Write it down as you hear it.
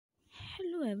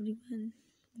everyone,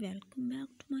 welcome back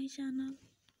to my channel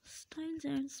Styles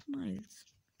and Smiles.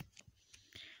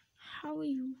 How are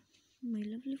you, my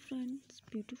lovely friends,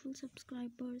 beautiful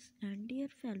subscribers, and dear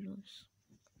fellows?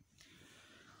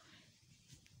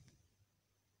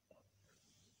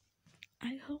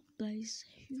 I hope, guys,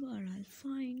 you are all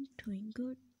fine, doing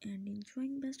good, and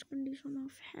enjoying best condition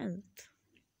of health.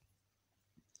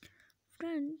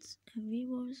 Friends,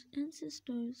 viewers, and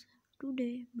sisters,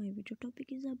 today my video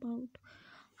topic is about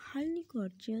highly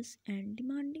gorgeous and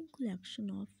demanding collection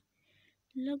of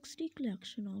luxury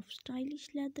collection of stylish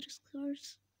leather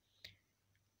skirts,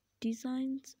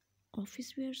 designs,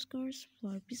 office wear skirts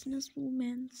for business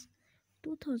women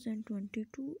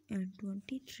 2022 and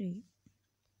 23.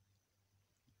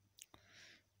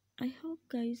 I hope,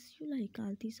 guys, you like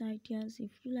all these ideas.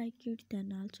 If you like it,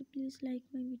 then also please like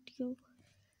my video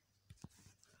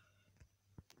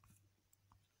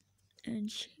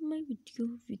and share my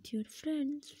video with your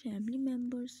friends, family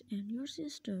members, and your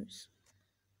sisters.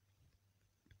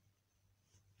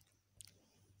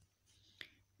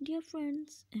 Dear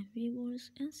friends and viewers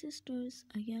and sisters,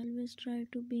 I always try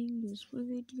to bring useful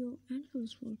video and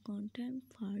useful content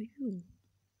for you.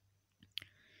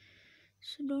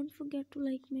 So don't forget to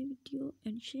like my video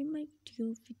and share my video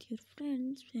with your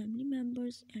friends, family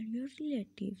members, and your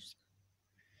relatives.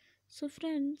 So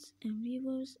friends and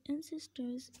viewers and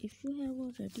sisters, if you have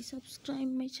already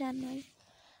subscribed my channel,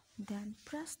 then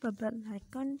press the bell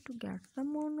icon to get the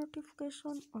more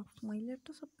notification of my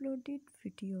latest uploaded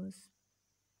videos.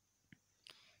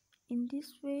 In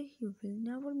this way, you will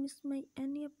never miss my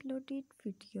any uploaded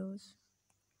videos.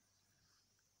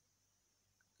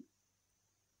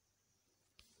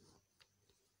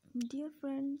 Dear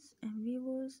friends and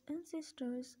viewers and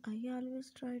sisters, I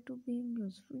always try to bring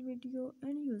useful video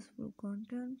and useful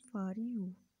content for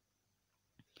you.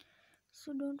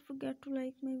 So don't forget to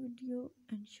like my video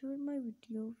and share my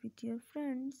video with your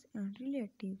friends and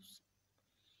relatives.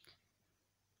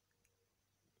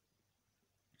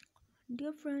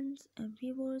 Dear friends and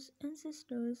viewers and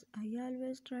sisters, I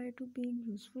always try to bring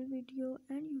useful video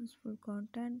and useful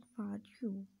content for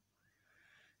you.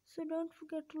 So don't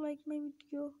forget to like my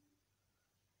video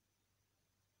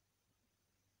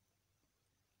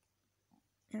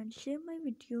and share my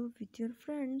video with your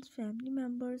friends, family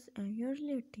members, and your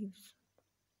relatives.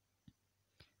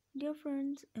 Dear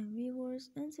friends and viewers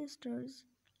and sisters,